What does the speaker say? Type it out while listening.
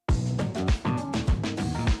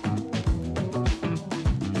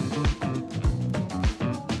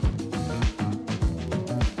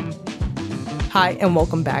Hi, and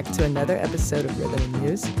welcome back to another episode of Rhythm and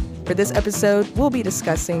News. For this episode, we'll be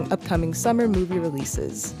discussing upcoming summer movie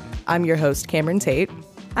releases. I'm your host, Kamryn Tate.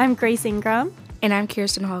 I'm Grace Ingram. And I'm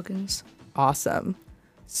Kirsten Hawkins. Awesome.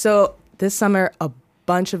 So this summer, a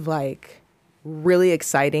bunch of really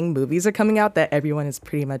exciting movies are coming out that everyone is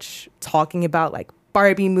pretty much talking about, like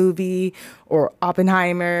Barbie movie or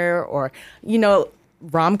Oppenheimer or,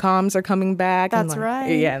 rom-coms are coming back. That's right.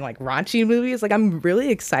 Yeah, and raunchy movies. I'm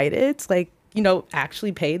really excited to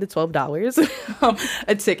actually pay the $12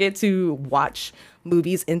 a ticket to watch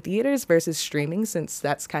movies in theaters versus streaming, since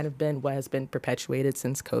that's kind of been what has been perpetuated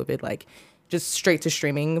since COVID, just straight to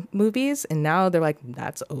streaming movies. And now they're like,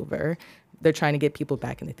 that's over. They're trying to get people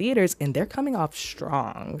back in the theaters, and they're coming off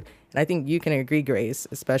strong. And I think you can agree, Grace,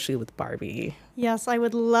 especially with Barbie. Yes, I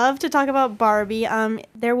would love to talk about Barbie.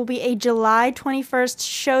 There will be a July 21st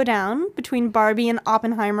showdown between Barbie and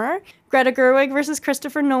Oppenheimer. Greta Gerwig versus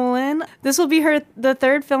Christopher Nolan. This will be the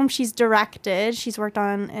third film she's directed. She's worked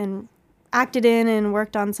on and acted in and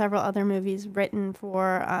worked on several other movies written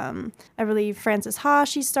for, I believe, Frances Ha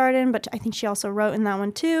she starred in, but I think she also wrote in that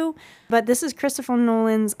one too. But this is Christopher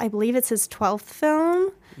Nolan's, I believe it's his 12th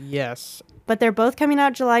film. Yes. But they're both coming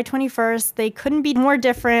out July 21st. They couldn't be more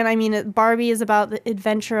different. I mean, Barbie is about the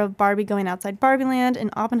adventure of Barbie going outside Barbie Land, and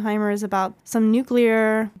Oppenheimer is about some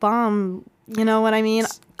nuclear bomb. You know what I mean?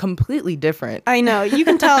 It's completely different. I know. You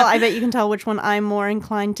can tell. I bet you can tell which one I'm more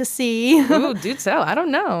inclined to see. Ooh, do tell. I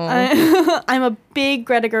don't know. I'm a big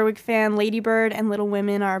Greta Gerwig fan. Lady Bird and Little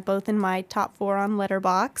Women are both in my top 4 on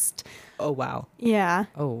Letterboxd. Oh, wow. Yeah.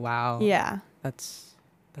 Oh, wow. Yeah. That's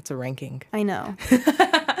a ranking. I know.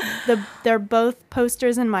 They're both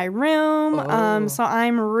posters in my room. Oh. So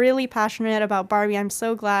I'm really passionate about Barbie. I'm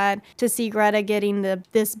so glad to see Greta getting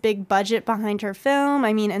this big budget behind her film.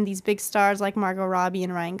 I mean, and these big stars like Margot Robbie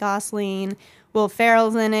and Ryan Gosling. Will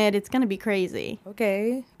Ferrell's in it. It's going to be crazy.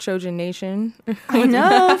 Okay. Trojan Nation. I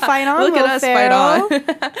know. Fight on, Look Will at us, Ferrell.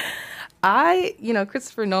 fight on.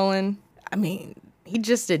 Christopher Nolan, I mean, he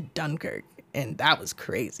just did Dunkirk, and that was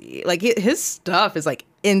crazy. His stuff is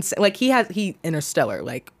insane. He Interstellar,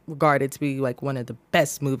 regarded to be one of the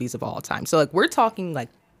best movies of all time. So we're talking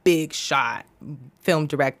big shot film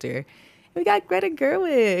director. We got Greta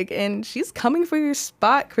Gerwig, and she's coming for your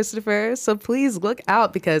spot, Christopher. So please look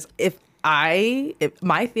out, because if my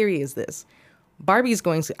theory is this, Barbie's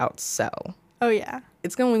going to outsell. Oh yeah.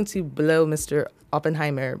 It's going to blow Mr.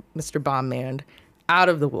 Oppenheimer, Mr. Bomb Man, out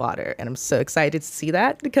of the water. And I'm so excited to see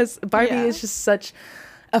that, because Barbie is just such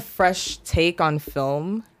a fresh take on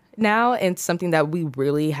film now, and something that we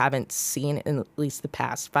really haven't seen in at least the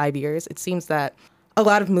past 5 years. It seems that a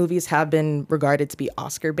lot of movies have been regarded to be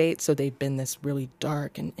Oscar bait, so they've been this really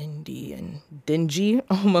dark and indie and dingy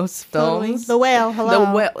almost films. Totally. The Whale, hello.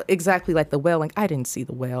 The Whale, exactly, like The Whale. I didn't see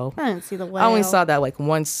The Whale. I didn't see The Whale. I only saw that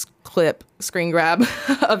one clip, screen grab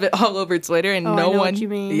of it all over Twitter, and I know what you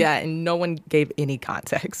mean. Yeah, and no one gave any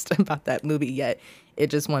context about that movie yet. It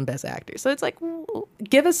just won Best Actor. So it's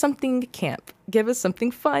give us something camp. Give us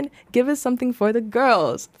something fun. Give us something for the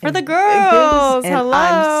girls. Hello.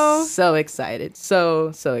 I'm so excited.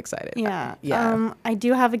 So excited. Yeah. Yeah. I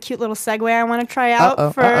do have a cute little segue I want to try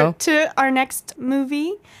out to our next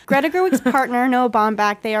movie. Greta Gerwig's partner, Noah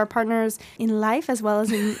Baumbach, they are partners in life as well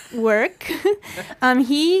as in work.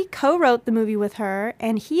 He co-wrote the movie with her,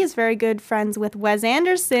 and he is very good friends with Wes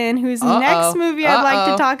Anderson, whose next movie I'd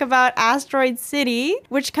like to talk about, Asteroid City,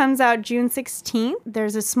 which comes out June 16th.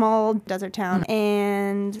 There's a small desert town,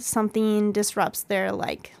 and something disrupts their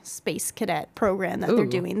space cadet program that they're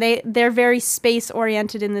doing. They're very space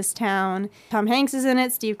oriented in this town. Tom Hanks is in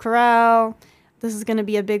it, Steve Carell. This is going to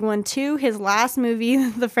be a big one too. His last movie,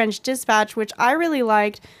 The French Dispatch, which I really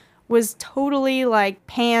liked, was totally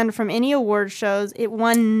panned from any award shows. It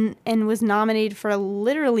won and was nominated for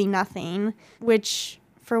literally nothing, which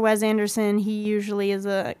for Wes Anderson, he usually is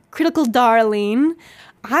a critical darling.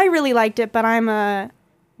 I really liked it, but I'm a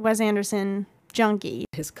Wes Anderson junkie.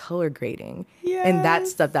 His color grading and that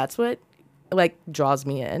stuff, that's what draws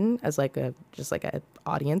me in as a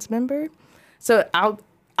audience member. So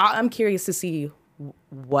I'm curious to see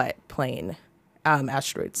what plane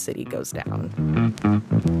Asteroid City goes down.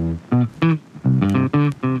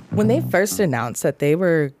 When they first announced that they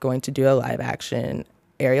were going to do a live action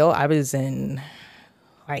Ariel, I was in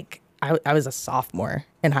I was a sophomore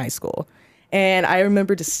in high school. And I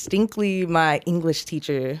remember distinctly my English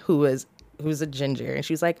teacher who was a ginger, and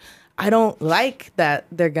she was like, I don't like that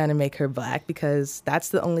they're gonna make her black because that's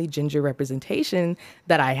the only ginger representation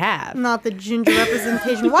that I have. Not the ginger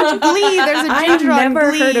representation. Watch Glee. There's a ginger I've on never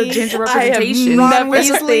Glee. heard of ginger representation. Ron That's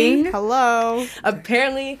a Weasley. thing. Hello.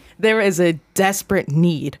 Apparently, there is a desperate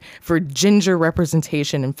need for ginger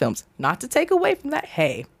representation in films. Not to take away from that.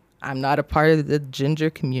 Hey, I'm not a part of the ginger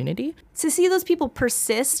community. To see those people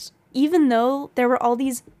persist, even though there were all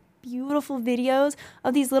these beautiful videos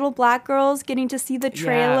of these little black girls getting to see the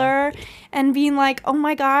trailer and being like, oh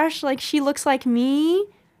my gosh, like she looks like me.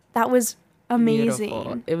 That was amazing.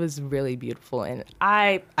 Beautiful. It was really beautiful. And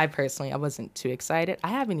I personally, I wasn't too excited. I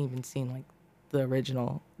haven't even seen like the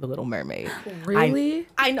original The Little Mermaid. Really?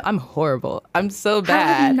 I know I'm horrible. I'm so How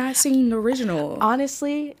bad. have you not seen the original?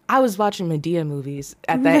 Honestly, I was watching Medea movies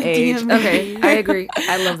at that age. Okay, I agree.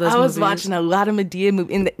 I love those I was movies. watching a lot of Medea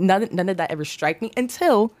movies, and none of that ever struck me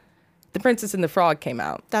until The Princess and the Frog came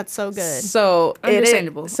out. That's so good. So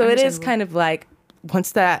Understandable. It is kind of like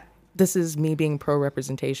once that. This is me being pro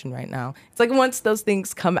representation right now. It's like once those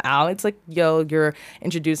things come out, it's like, yo, you're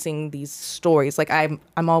introducing these stories. Like I'm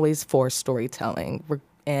always for storytelling,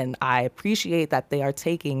 and I appreciate that they are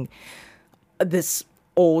taking this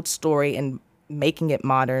old story and making it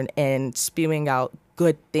modern and spewing out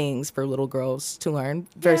good things for little girls to learn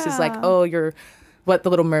versus like, oh, what The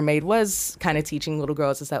Little Mermaid was kind of teaching little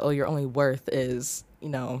girls is that, oh, your only worth is,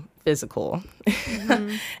 physical.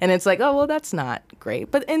 Mm-hmm. And it's like, oh, well, that's not great.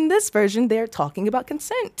 But in this version, they're talking about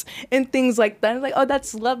consent and things like that. Like, oh,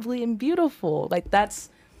 that's lovely and beautiful. Like, that's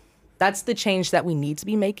the change that we need to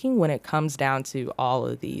be making when it comes down to all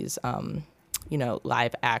of these,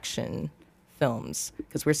 live action films,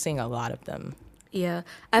 because we're seeing a lot of them. Yeah,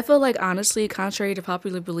 I feel like, honestly, contrary to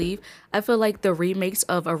popular belief, I feel like the remakes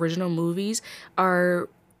of original movies are,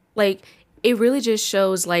 like, it really just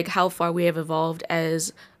shows, like, how far we have evolved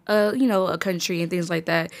as, a country and things like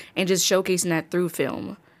that, and just showcasing that through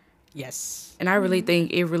film. Yes. And I really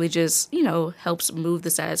think it really just, helps move the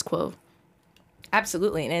status quo.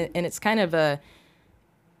 Absolutely. And it's kind of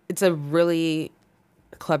it's a really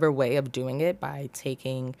clever way of doing it by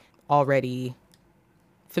taking already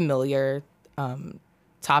familiar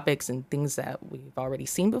topics and things that we've already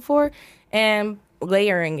seen before and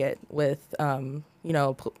layering it with,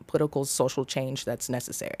 political social change that's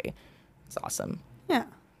necessary. It's awesome. Yeah.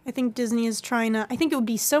 I think Disney is trying to, I think it would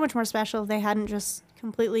be so much more special if they hadn't just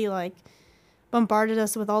completely bombarded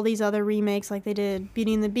us with all these other remakes like they did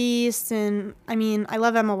Beauty and the Beast. And I mean, I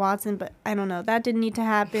love Emma Watson, but I don't know, that didn't need to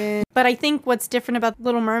happen. But I think what's different about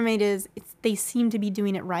Little Mermaid is they seem to be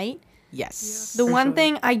doing it right. Yes. The one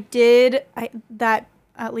thing that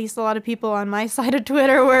at least a lot of people on my side of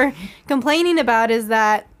Twitter were complaining about is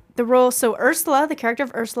that the role, so Ursula, the character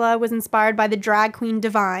of Ursula, was inspired by the drag queen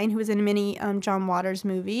Divine, who was in many John Waters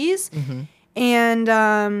movies. Mm-hmm.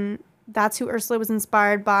 And that's who Ursula was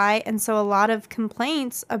inspired by. And so a lot of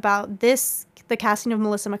complaints about the casting of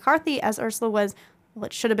Melissa McCarthy as Ursula was, well,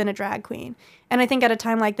 it should have been a drag queen. And I think at a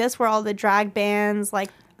time like this, where all the drag bans,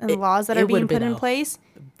 and laws that are being put in place.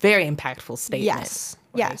 Very impactful statement. Yes.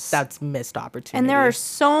 Yes. That's missed opportunity. And there are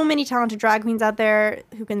so many talented drag queens out there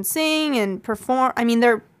who can sing and perform. I mean,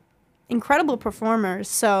 they're incredible performers.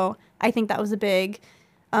 So I think that was a big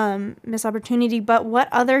missed opportunity. But what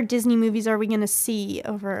other Disney movies are we going to see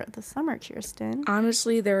over the summer, Kirsten?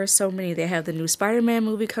 Honestly, there are so many. They have the new Spider-Man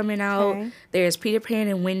movie coming out. Okay. There's Peter Pan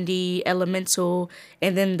and Wendy, Elemental,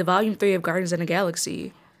 and then the Volume 3 of Guardians of the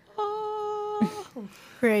Galaxy.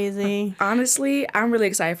 Crazy. Honestly, I'm really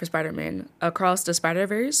excited for Spider-Man Across the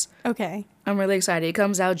Spider-Verse. Okay. I'm really excited. It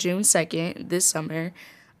comes out June 2nd this summer.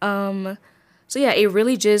 So yeah,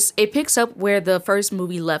 it picks up where the first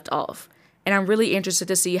movie left off. And I'm really interested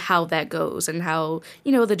to see how that goes and how,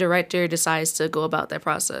 the director decides to go about that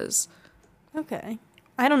process. Okay.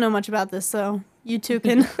 I don't know much about this, so you two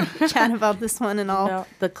can chat about this one and all.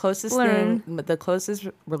 The closest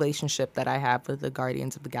relationship that I have with the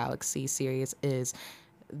Guardians of the Galaxy series is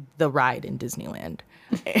the ride in Disneyland.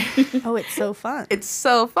 Oh, it's so fun. It's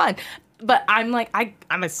so fun. But I'm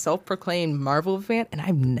I'm a self-proclaimed Marvel fan, and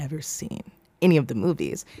I've never seen any of the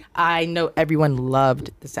movies. I know everyone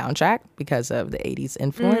loved the soundtrack because of the 80s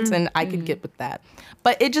influence, and I could get with that.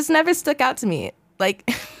 But it just never stuck out to me.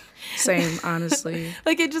 Same, honestly.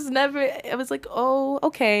 It just never, I was like, oh,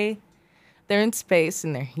 okay. They're in space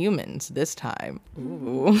and they're humans this time.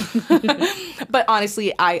 Ooh. But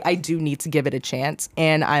honestly, I do need to give it a chance.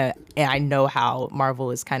 And I know how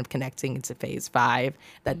Marvel is kind of connecting into phase 5,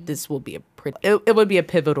 that this will be it would be a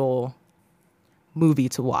pivotal movie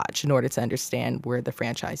to watch in order to understand where the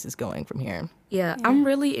franchise is going from here. Yeah, I'm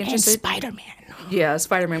really interested. And Spider-Man. Yeah,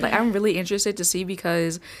 Spider-Man. Like, I'm really interested to see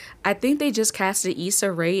because I think they just casted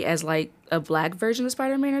Issa Rae as like a black version of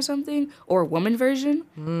Spider-Man or something, or a woman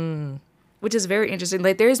version, which is very interesting.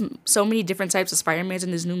 Like, there's so many different types of Spider-Mans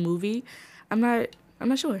in this new movie. I'm not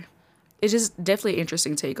sure. It's just definitely an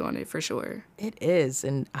interesting take on it for sure. It is,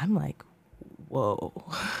 and I'm like, whoa.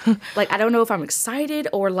 Like, I don't know if I'm excited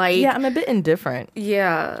or like... Yeah, I'm a bit indifferent.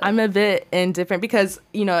 Yeah. I'm a bit indifferent because,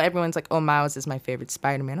 you know, everyone's like, oh, Miles is my favorite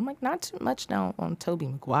Spider-Man. I'm like, not too much now on Tobey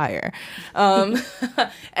Maguire. And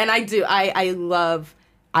I do. I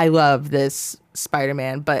love this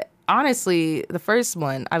Spider-Man. But honestly, the first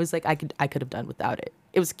one, I was like, I could have done without it.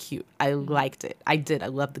 It was cute. I liked it. I did. I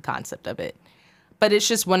loved the concept of it. But it's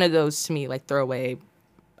just one of those, to me, like, throwaway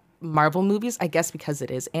Marvel movies, I guess because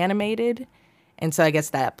it is animated. And so I guess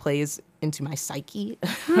that plays into my psyche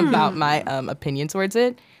about my opinion towards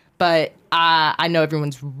it. But I know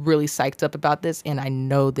everyone's really psyched up about this, and I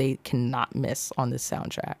know they cannot miss on this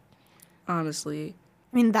soundtrack. Honestly.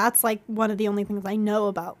 I mean, that's like one of the only things I know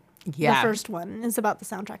about the first one is about the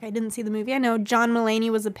soundtrack. I didn't see the movie. I know John Mulaney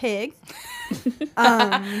was a pig.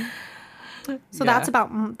 So that's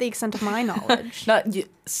about the extent of my knowledge.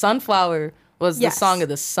 Sunflower was the song of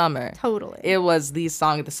the summer. Totally. It was the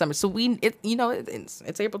song of the summer. So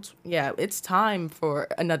it's April. It's time for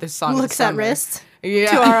another song Looks of the summer. at wrist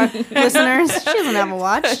Yeah. to our listeners. She doesn't have a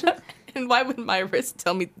watch. And why would my wrist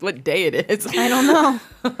tell me what day it is? I don't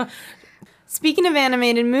know. Speaking of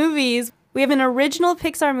animated movies, we have an original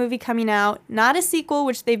Pixar movie coming out, not a sequel,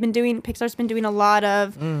 which Pixar's been doing a lot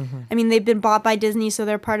of. Mm-hmm. I mean, they've been bought by Disney, so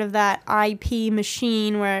they're part of that IP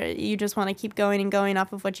machine where you just want to keep going and going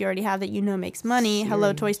off of what you already have that you know makes money.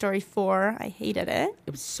 Hello, Toy Story 4. I hated it.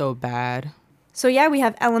 It was so bad. So yeah, we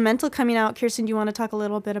have Elemental coming out. Kirsten, do you want to talk a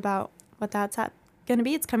little bit about what that's going to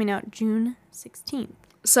be? It's coming out June 16th.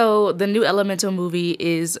 So the new Elemental movie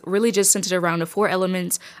is really just centered around the 4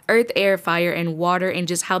 elements: earth, air, fire, and water, and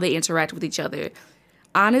just how they interact with each other.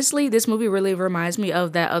 Honestly, this movie really reminds me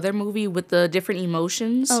of that other movie with the different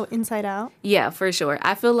emotions. Oh, Inside Out? Yeah, for sure.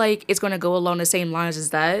 I feel like it's going to go along the same lines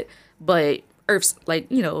as that, but Earth's like,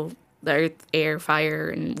 you know, the earth, air, fire,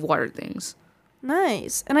 and water things.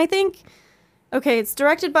 Nice. And I think, okay, it's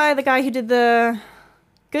directed by the guy who did The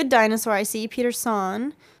Good Dinosaur, I see, Peter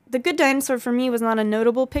Sohn. The Good Dinosaur for me was not a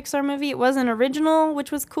notable Pixar movie. It was an original,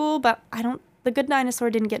 which was cool, but The Good Dinosaur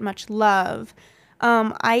didn't get much love.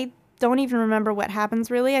 I don't even remember what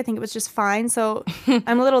happens really. I think it was just fine. So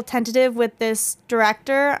I'm a little tentative with this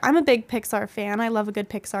director. I'm a big Pixar fan. I love a good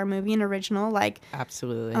Pixar movie, an original. Like,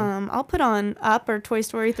 absolutely. I'll put on Up or Toy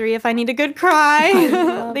Story 3 if I need a good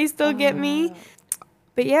cry. They still get me.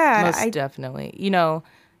 But yeah, most definitely. You know,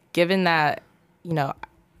 given that, you know,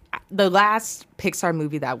 the last Pixar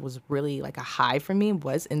movie that was really like a high for me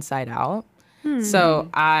was Inside Out. So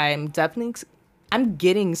I'm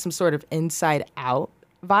getting some sort of Inside Out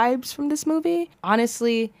vibes from this movie.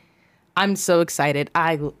 Honestly, I'm so excited.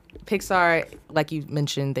 Pixar, like you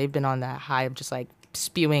mentioned, they've been on that high of just like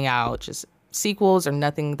spewing out just sequels or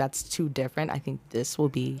nothing that's too different. I think this will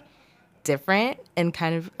be different and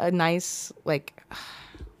kind of a nice, like,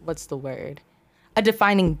 what's the word? A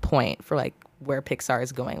defining point for like where Pixar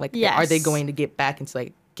is going. Like, yes. Are they going to get back into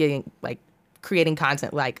like creating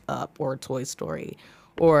content like Up or Toy Story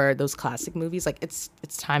or those classic movies? Like, it's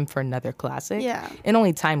time for another classic. Yeah. And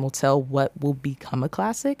only time will tell what will become a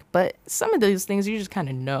classic. But some of those things you just kind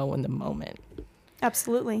of know in the moment.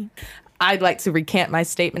 Absolutely. I'd like to recant my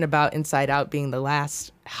statement about Inside Out being the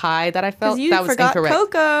last high that I felt. You that was forgot incorrect.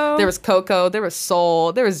 Coco. There was Coco. There was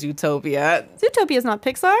Soul. There was Zootopia. Zootopia is not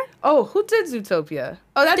Pixar. Oh, who did Zootopia?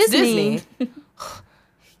 Oh, that's Disney.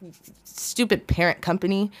 Stupid parent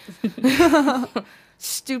company.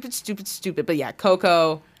 Stupid. But yeah,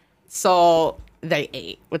 Coco, Soul, they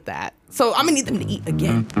ate with that. So I'm going to need them to eat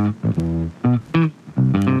again.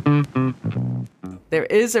 There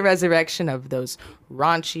is a resurrection of those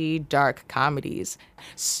raunchy, dark comedies,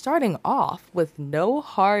 starting off with No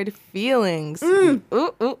Hard Feelings. Ooh,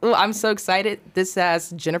 I'm so excited. This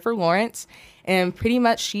has Jennifer Lawrence, and pretty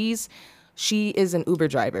much she is an Uber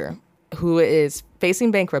driver who is facing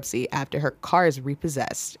bankruptcy after her car is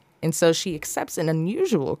repossessed. And so she accepts an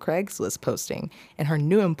unusual Craigslist posting, and her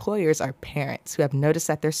new employers are parents who have noticed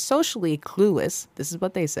that they're socially clueless. This is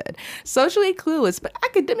what they said. Socially clueless, but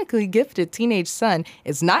academically gifted teenage son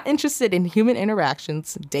is not interested in human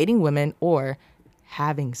interactions, dating women, or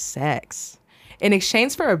having sex. In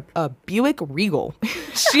exchange for a Buick Regal,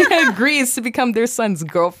 she agrees to become their son's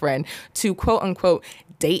girlfriend to, quote unquote,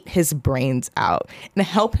 date his brains out and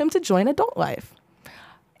help him to join adult life.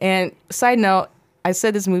 And side note, I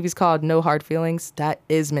said this movie's called No Hard Feelings. That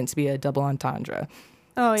is meant to be a double entendre.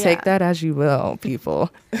 Oh, yeah. Take that as you will,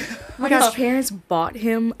 people. His parents bought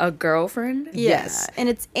him a girlfriend? Yes. And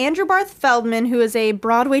it's Andrew Barth Feldman, who is a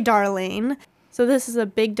Broadway darling. So this is a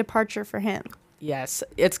big departure for him. Yes.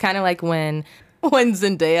 It's kind of like when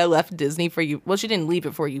Zendaya left Disney for you. Well, she didn't leave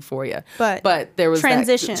it for Euphoria. But there was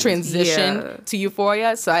transition to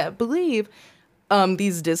Euphoria. So I believe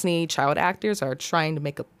these Disney child actors are trying to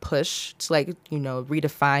make a push to, like, you know,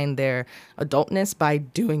 redefine their adultness by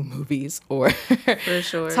doing movies or for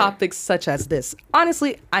sure. topics such as this.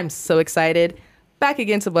 Honestly, I'm so excited. Back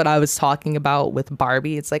again to what I was talking about with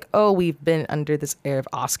Barbie. It's like, oh, we've been under this air of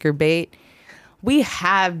Oscar bait. We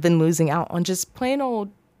have been losing out on just plain old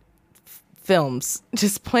films,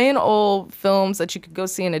 just plain old films that you could go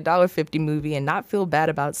see in $1.50 movie and not feel bad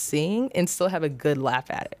about seeing and still have a good laugh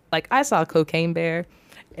at it. Like, I saw Cocaine Bear.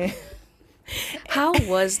 How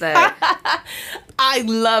was that? I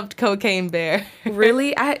loved Cocaine Bear.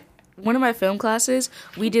 Really? One of my film classes,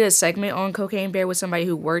 we did a segment on Cocaine Bear with somebody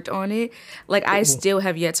who worked on it. Like, I still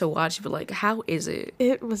have yet to watch it, but, like, how is it?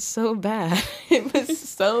 It was so bad. It was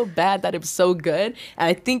so bad that it was so good. And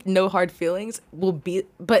I think No Hard Feelings will be,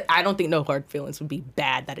 but I don't think No Hard Feelings would be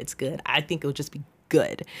bad that it's good. I think it would just be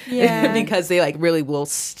good. Yeah. Because they, like, really will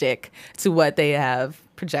stick to what they have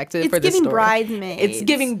projected for the story. It's giving Bridesmaids. It's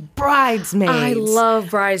giving Bridesmaids. I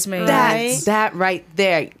love Bridesmaids. That's that right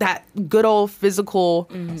there. That good old physical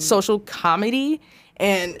social comedy.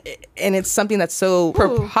 And it's something that's so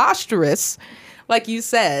preposterous. Like you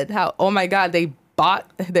said, how, oh my God, they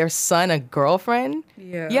bought their son a girlfriend.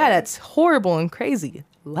 Yeah. Yeah, that's horrible and crazy.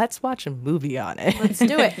 Let's watch a movie on it. Let's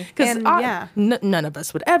do it. Because yeah. None of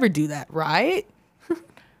us would ever do that, right?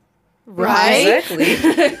 Right?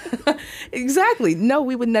 Exactly. Exactly. No,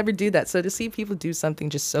 we would never do that. So to see people do something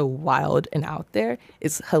just so wild and out there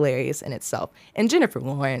is hilarious in itself. And Jennifer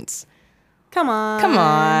Lawrence. Come on.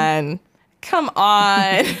 Come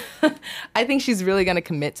on. I think she's really going to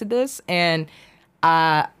commit to this. And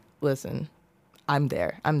listen, I'm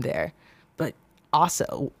there. But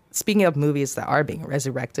also, speaking of movies that are being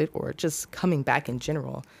resurrected or just coming back in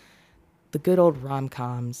general, the good old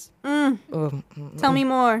rom-coms. Tell me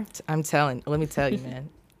more. Let me tell you, man.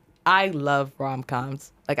 I love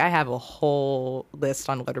rom-coms. Like, I have a whole list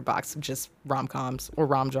on Letterboxd of just rom-coms or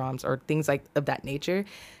rom-joms or things like of that nature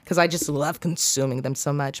because I just love consuming them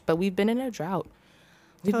so much. But we've been in a drought.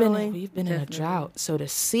 We've been in a drought. So to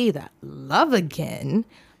see that Love Again.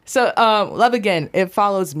 So Love Again, it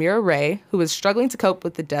follows Mira Ray, who is struggling to cope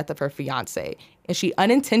with the death of her fiance. And she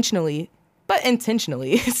intentionally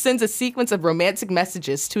sends a sequence of romantic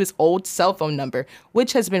messages to his old cell phone number,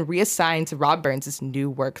 which has been reassigned to Rob Burns' new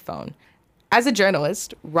work phone. As a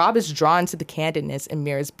journalist, Rob is drawn to the candidness in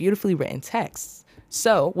Mira's beautifully written texts.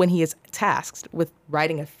 So when he is tasked with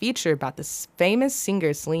writing a feature about this famous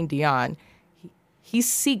singer Celine Dion, he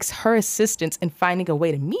seeks her assistance in finding a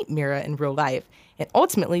way to meet Mira in real life and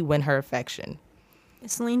ultimately win her affection.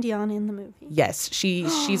 Is Celine Dion in the movie? Yes,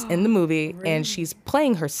 she's in the movie, really? And she's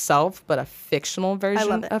playing herself, but a fictional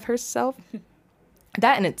version of herself.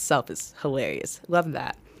 That in itself is hilarious. Love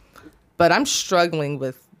that. But I'm struggling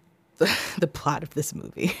with the plot of this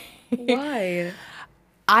movie. Why?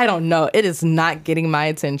 I don't know. It is not getting my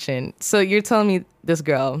attention. So you're telling me this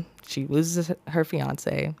girl, she loses her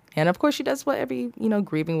fiance, and of course she does what every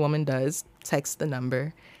grieving woman does: text the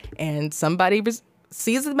number, and somebody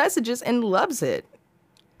sees the messages and loves it.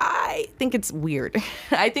 I think it's weird.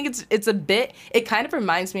 I think it's a bit, it kind of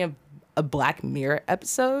reminds me of a Black Mirror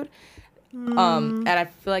episode. And I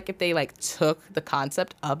feel like if they took the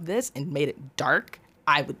concept of this and made it dark,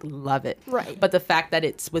 I would love it. Right. But the fact that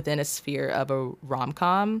it's within a sphere of a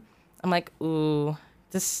rom-com, I'm like, ooh,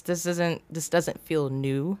 this doesn't feel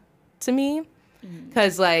new to me.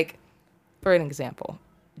 Because for an example,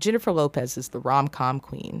 Jennifer Lopez is the rom-com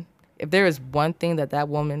queen. If there is one thing that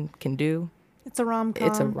woman can do, it's a rom-com.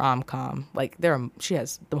 It's a rom-com. She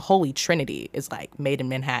has the Holy Trinity is Made in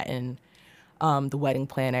Manhattan, The Wedding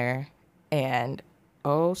Planner, and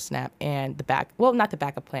oh snap, and not the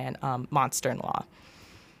backup plan, Monster in Law.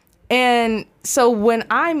 And so when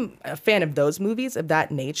I'm a fan of those movies of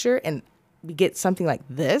that nature, and we get something like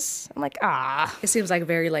this, I'm like, It seems like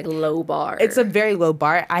very low bar. It's a very low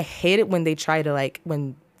bar. I hate it when they try to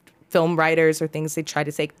when film writers or things, they try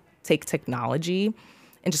to take technology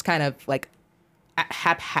and just kind of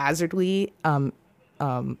haphazardly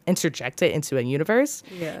interject it into a universe.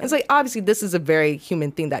 Yeah. It's obviously this is a very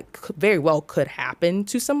human thing that very well could happen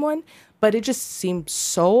to someone, but it just seems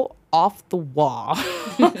so off the wall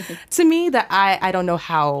to me that I don't know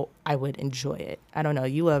how I would enjoy it. I don't know.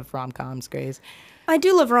 You love rom-coms, Grace. I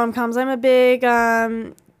do love rom-coms. I'm a big,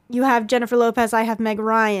 you have Jennifer Lopez, I have Meg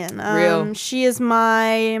Ryan. Real. She is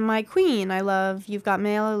my queen. I love You've Got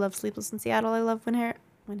Mail. I love Sleepless in Seattle. I love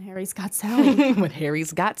When Harry's Got Sally. When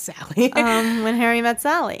Harry's got Sally. When Harry Met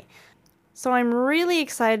Sally. So I'm really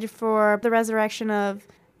excited for the resurrection of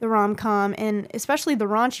the rom-com, and especially the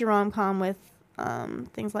raunchy rom-com with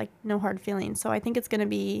things like No Hard Feelings. So I think it'll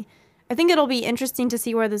be interesting to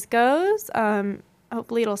see where this goes.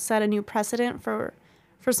 Hopefully it'll set a new precedent for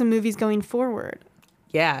some movies going forward.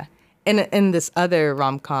 Yeah. And this other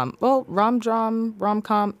rom-com,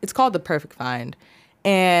 rom-com, it's called The Perfect Find.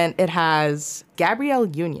 And it has Gabrielle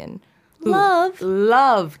Union.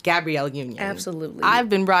 Love Gabrielle Union. Absolutely. I've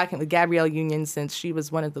been rocking with Gabrielle Union since she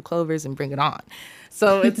was one of the Clovers in Bring It On.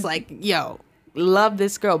 So it's like, yo, love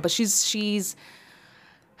this girl. But she's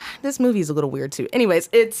this movie is a little weird too. Anyways,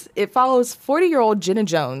 it follows 40-year-old Jenna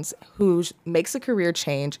Jones, who makes a career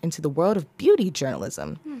change into the world of beauty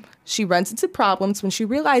journalism. She runs into problems when she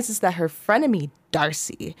realizes that her frenemy,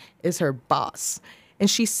 Darcy, is her boss. And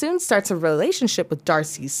she soon starts a relationship with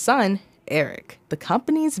Darcy's son, Eric, the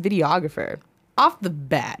company's videographer. Off the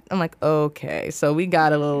bat, I'm like, okay, so we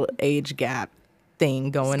got a little age gap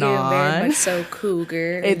thing going on. Very much so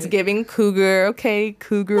cougar. It's giving cougar, okay,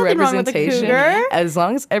 cougar Nothing wrong with a representation. cougar. As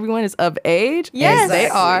long as everyone is of age, Yes. as they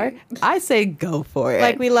are, I say go for it.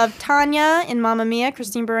 Like we love Tanya in Mamma Mia,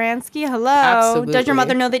 Christine Baranski. Hello. Absolutely. Does your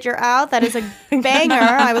mother know that you're out? That is a banger.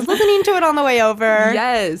 I was listening to it on the way over.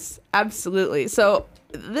 Yes, absolutely. So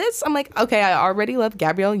this, I'm like, okay, I already love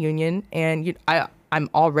Gabrielle Union, and I'm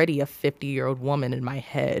already a 50-year-old woman in my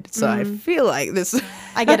head, so I feel like this.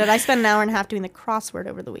 I get it. I spent an hour and a half doing the crossword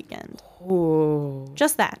over the weekend. Ooh,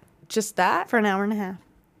 Just that. for For an hour and a half.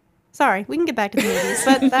 Sorry, we can get back to the movies,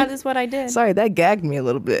 but that is what I did. Sorry, that gagged me a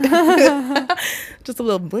little bit. Just a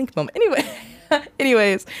little blink moment.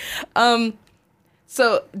 Anyways,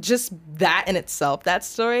 so just that in itself, that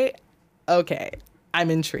story, okay, I'm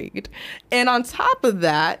intrigued. And on top of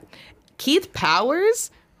that, Keith Powers,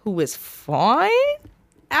 who is fine,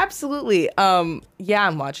 absolutely. Yeah,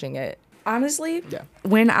 I'm watching it. Honestly, Yeah.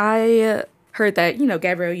 when I heard that,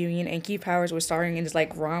 Gabrielle Union and Keith Powers were starring in this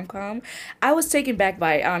like rom-com, I was taken back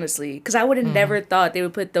by it, honestly, because I would have never thought they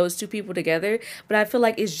would put those two people together. But I feel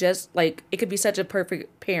like it's just like it could be such a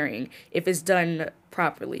perfect pairing if it's done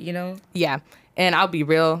properly, Yeah, and I'll be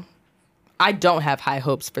real, I don't have high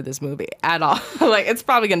hopes for this movie at all. Like, it's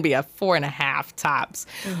probably gonna be a 4.5 tops.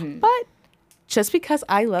 But just because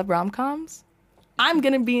I love rom-coms, I'm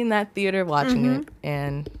gonna be in that theater watching it,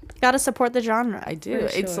 and Gotta support the genre. I do. For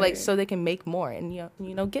It's sure. like so they can make more and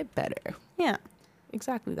get better. Yeah.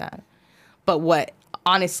 Exactly that. But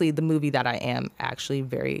honestly, the movie that I am actually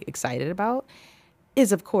very excited about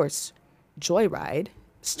is, of course, Joyride,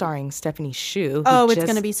 starring Stephanie Hsu. Oh, it's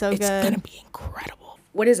gonna be so It's good. gonna be incredible.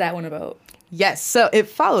 What is that one about? Yes, so it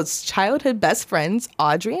follows childhood best friends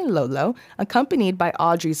Audrey and Lolo, accompanied by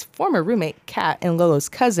Audrey's former roommate Kat and Lolo's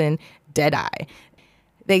cousin Deadeye.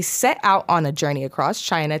 They set out on a journey across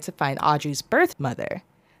China to find Audrey's birth mother.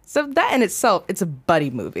 So that in itself, it's a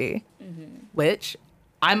buddy movie, which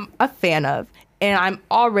I'm a fan of. And I'm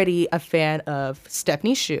already a fan of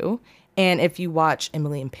Stephanie Hsu. And if you watch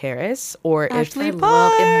Emily in Paris, or Ashley if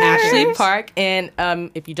Park. Ashley Park, and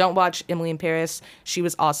if you don't watch Emily in Paris, she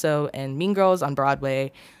was also in Mean Girls on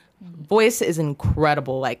Broadway. Voice is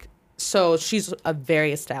incredible. So she's a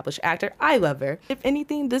very established actor. I love her. If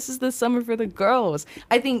anything, this is the summer for the girls.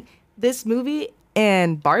 I think this movie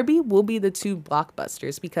and Barbie will be the two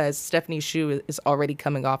blockbusters because Stephanie Hsu is already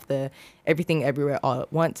coming off the Everything Everywhere All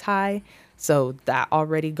at Once high. So that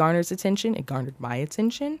already garners attention. It garnered my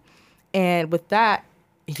attention. And with that,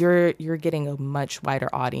 you're getting a much wider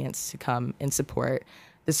audience to come and support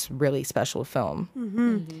this really special film.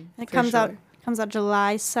 And it comes out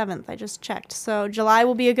July 7th. I just checked. So July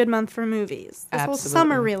will be a good month for movies. This whole Absolutely.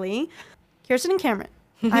 summer, really. Kirsten and Kamryn,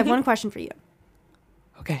 I have one question for you.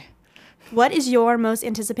 Okay. What is your most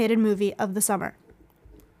anticipated movie of the summer?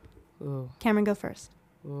 Ooh. Kamryn, go first.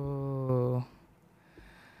 Ooh.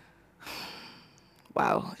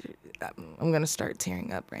 Wow. I'm going to start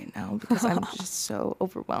tearing up right now because I'm just so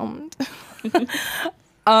overwhelmed.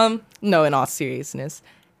 No, in all seriousness,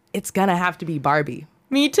 it's going to have to be Barbie.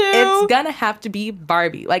 Me too. It's going to have to be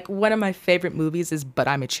Barbie. One of my favorite movies is But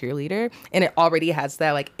I'm a Cheerleader, and it already has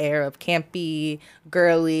that air of campy,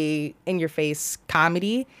 girly, in-your-face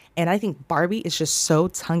comedy. And I think Barbie is just so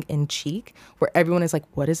tongue-in-cheek where everyone is like,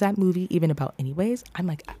 what is that movie even about anyways? I'm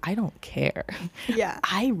like, I don't care. Yeah.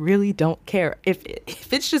 I really don't care. If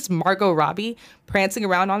it's just Margot Robbie prancing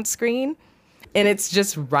around on screen and it's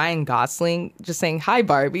just Ryan Gosling just saying, hi,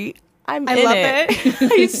 Barbie, I love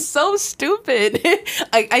it. He's so stupid.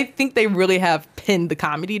 I think they really have pinned the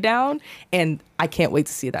comedy down, and I can't wait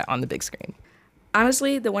to see that on the big screen.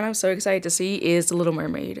 Honestly, the one I'm so excited to see is The Little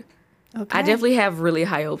Mermaid. Okay. I definitely have really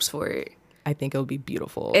high hopes for it. I think it'll be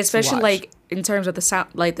beautiful, especially like in terms of the sound,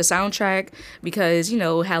 like the soundtrack, because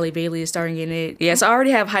Halle Bailey is starring in it. Yes, I already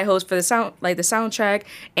have high hopes for the soundtrack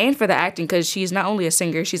and for the acting, because she's not only a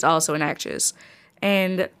singer, she's also an actress,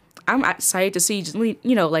 and I'm excited to see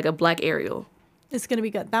like a Black Ariel. It's gonna be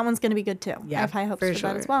good. That one's gonna be good too. Yeah, I have high hopes for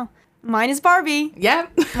that as well. Mine is Barbie. Yeah,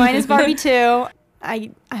 mine is Barbie too. I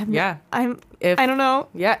don't know.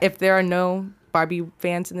 Yeah, if there are no Barbie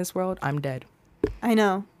fans in this world, I'm dead. I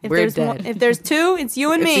know. We're dead. If there's two, it's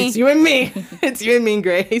you and me. It's you and me. It's you and me,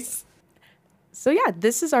 Grace. So yeah,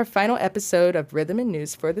 this is our final episode of Rhythm and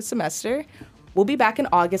News for the semester. We'll be back in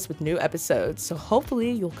August with new episodes, so hopefully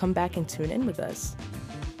you'll come back and tune in with us.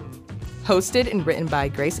 Hosted and written by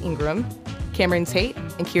Grace Ingram, Kamryn Tate,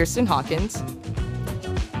 and Kirsten Hawkins.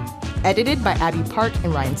 Edited by Abby Park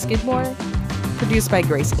and Ryan Skidmore. Produced by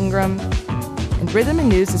Grace Ingram. And Rhythm and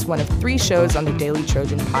News is one of 3 shows on the Daily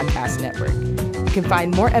Trojan Podcast Network. You can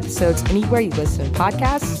find more episodes anywhere you listen to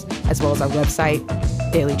podcasts, as well as our website,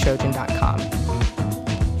 dailytrojan.com.